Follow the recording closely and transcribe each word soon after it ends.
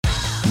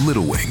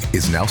Little Wing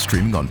is now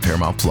streaming on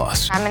Paramount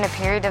Plus. I'm in a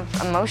period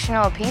of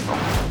emotional upheaval.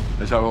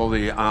 Is that all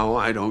the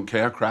I don't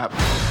care crap?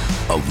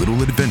 A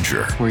little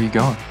adventure. Where are you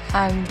going?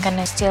 I'm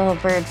gonna steal a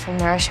bird from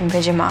the Russian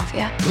pigeon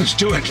mafia. Let's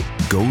do it.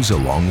 Goes a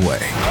long way.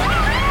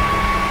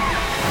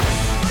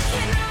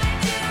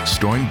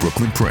 Starring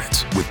Brooklyn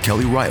Prince with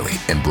Kelly Riley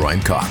and Brian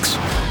Cox.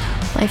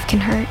 Life can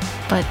hurt,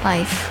 but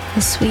life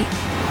is sweet.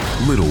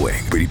 Little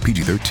Wing, rated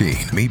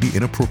PG-13, may be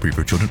inappropriate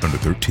for children under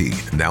 13.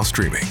 Now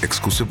streaming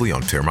exclusively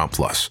on Paramount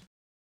Plus.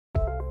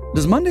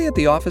 Does Monday at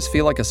the office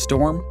feel like a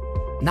storm?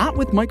 Not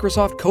with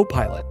Microsoft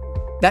Copilot.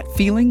 That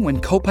feeling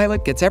when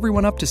Copilot gets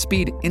everyone up to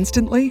speed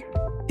instantly?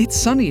 It's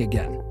sunny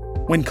again.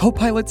 When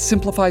Copilot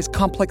simplifies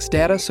complex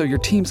data so your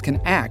teams can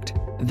act,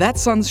 that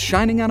sun's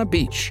shining on a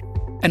beach.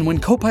 And when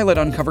Copilot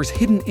uncovers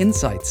hidden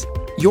insights,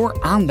 you're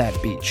on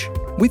that beach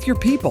with your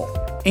people,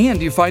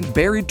 and you find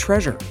buried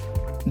treasure.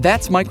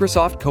 That's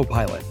Microsoft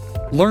Copilot.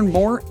 Learn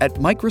more at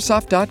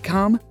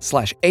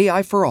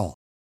Microsoft.com/AI for all.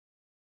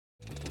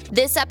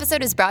 This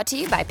episode is brought to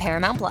you by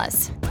Paramount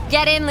Plus.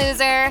 Get in,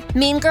 loser!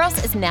 Mean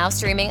Girls is now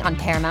streaming on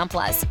Paramount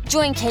Plus.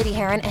 Join Katie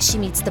Heron as she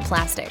meets the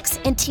plastics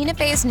in Tina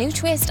Fey's new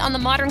twist on the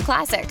modern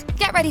classic.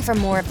 Get ready for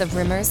more of the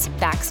rumors,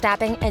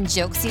 backstabbing, and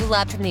jokes you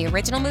loved from the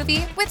original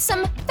movie with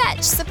some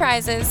fetch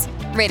surprises.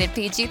 Rated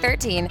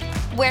PG-13.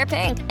 Wear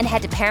pink and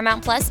head to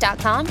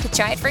ParamountPlus.com to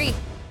try it free.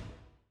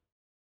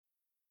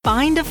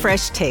 Find a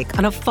fresh take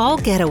on a fall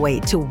getaway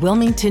to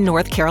Wilmington,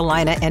 North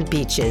Carolina and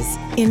beaches.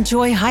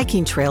 Enjoy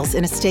hiking trails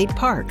in a state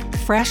park,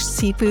 fresh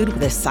seafood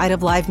with a side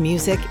of live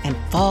music, and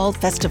fall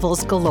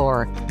festivals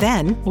galore.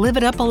 Then live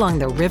it up along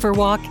the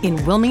Riverwalk in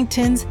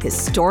Wilmington's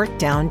historic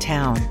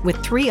downtown.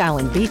 With 3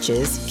 island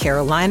beaches,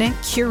 Carolina,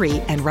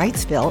 Curie, and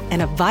Wrightsville,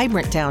 and a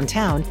vibrant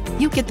downtown,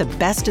 you get the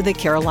best of the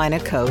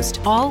Carolina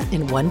coast all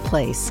in one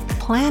place.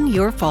 Plan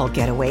your fall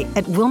getaway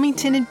at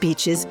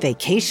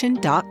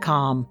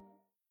WilmingtonandBeachesVacation.com.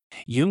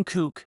 Jung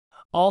Kook,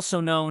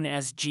 also known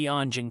as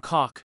Jung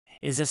Kook,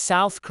 is a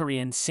South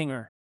Korean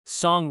singer,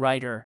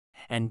 songwriter,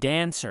 and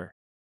dancer,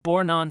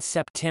 born on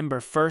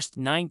September 1,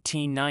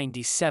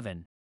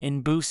 1997,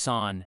 in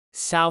Busan,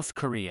 South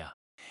Korea.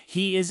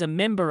 He is a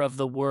member of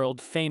the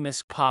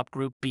world-famous pop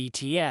group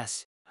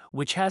BTS,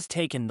 which has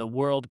taken the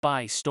world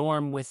by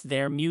storm with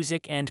their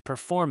music and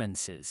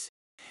performances.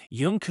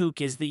 Jung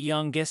Kook is the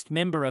youngest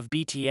member of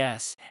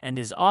BTS and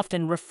is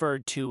often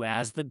referred to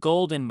as the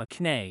Golden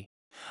Maknae,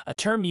 a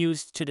term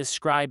used to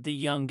describe the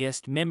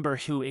youngest member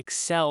who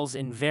excels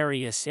in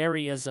various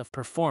areas of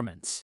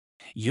performance.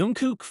 Jung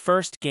Kook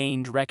first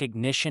gained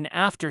recognition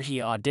after he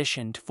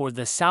auditioned for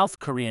the South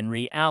Korean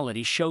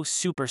reality show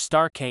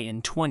Superstar K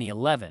in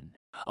 2011.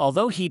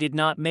 Although he did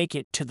not make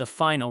it to the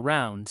final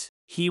rounds,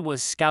 he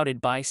was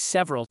scouted by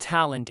several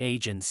talent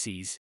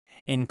agencies,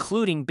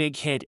 including Big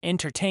Hit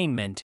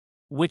Entertainment,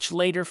 which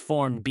later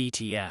formed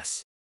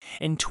BTS.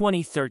 In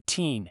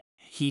 2013,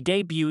 he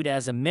debuted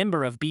as a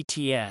member of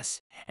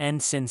BTS,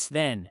 and since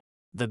then,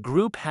 the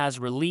group has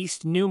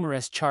released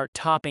numerous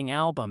chart-topping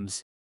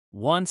albums,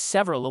 won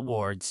several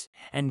awards,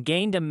 and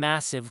gained a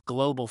massive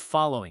global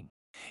following.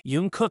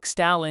 Jung Kook's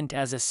talent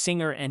as a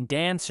singer and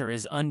dancer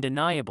is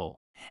undeniable,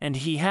 and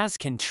he has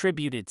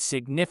contributed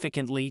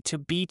significantly to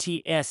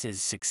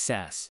BTS's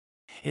success.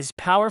 His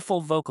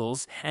powerful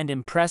vocals and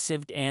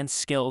impressive dance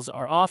skills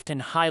are often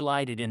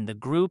highlighted in the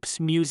group's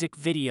music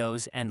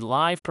videos and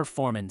live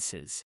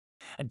performances.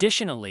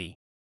 Additionally,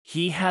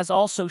 he has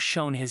also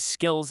shown his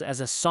skills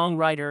as a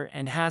songwriter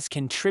and has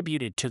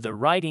contributed to the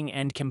writing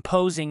and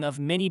composing of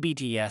many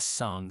BTS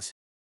songs,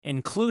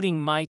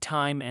 including My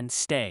Time and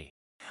Stay.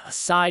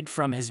 Aside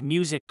from his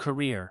music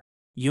career,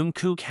 Jung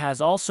Kook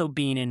has also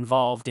been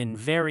involved in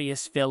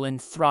various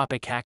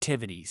philanthropic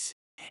activities.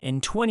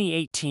 In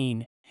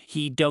 2018,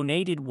 he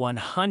donated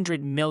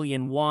 100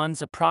 million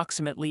wons,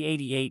 approximately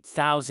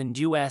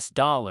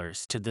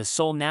 $88,000 to the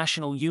Seoul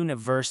National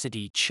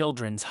University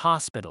Children's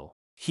Hospital.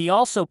 He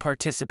also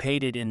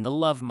participated in the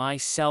Love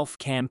Myself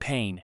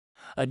campaign,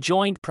 a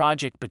joint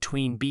project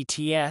between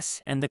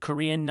BTS and the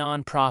Korean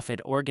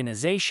non-profit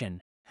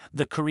organization,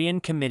 the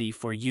Korean Committee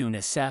for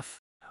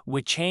UNICEF,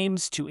 which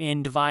aims to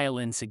end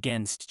violence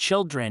against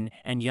children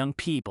and young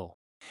people.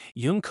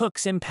 Jung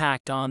Kook's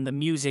impact on the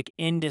music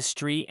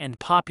industry and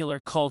popular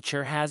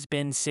culture has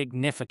been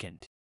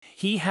significant.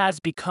 He has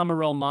become a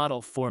role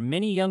model for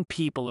many young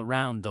people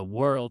around the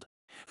world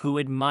who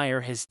admire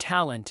his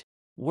talent,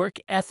 work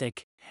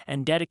ethic,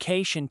 and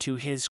dedication to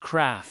his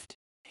craft.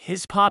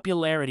 His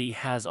popularity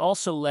has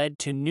also led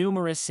to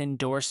numerous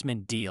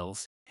endorsement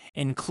deals,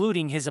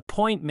 including his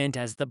appointment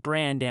as the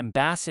brand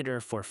ambassador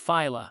for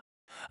Fila,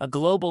 a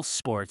global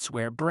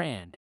sportswear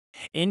brand.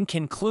 In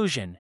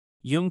conclusion,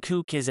 Jung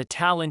Kook is a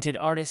talented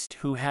artist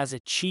who has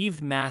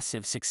achieved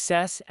massive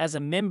success as a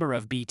member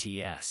of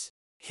BTS.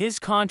 His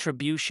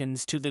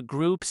contributions to the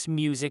group's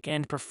music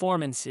and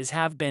performances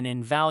have been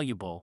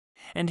invaluable,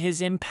 and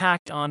his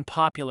impact on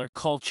popular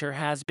culture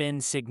has been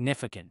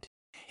significant.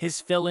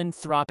 His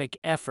philanthropic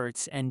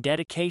efforts and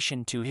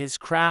dedication to his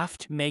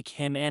craft make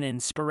him an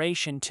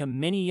inspiration to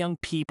many young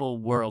people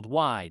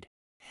worldwide,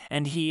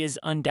 and he is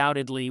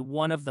undoubtedly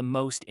one of the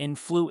most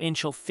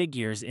influential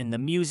figures in the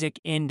music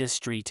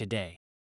industry today.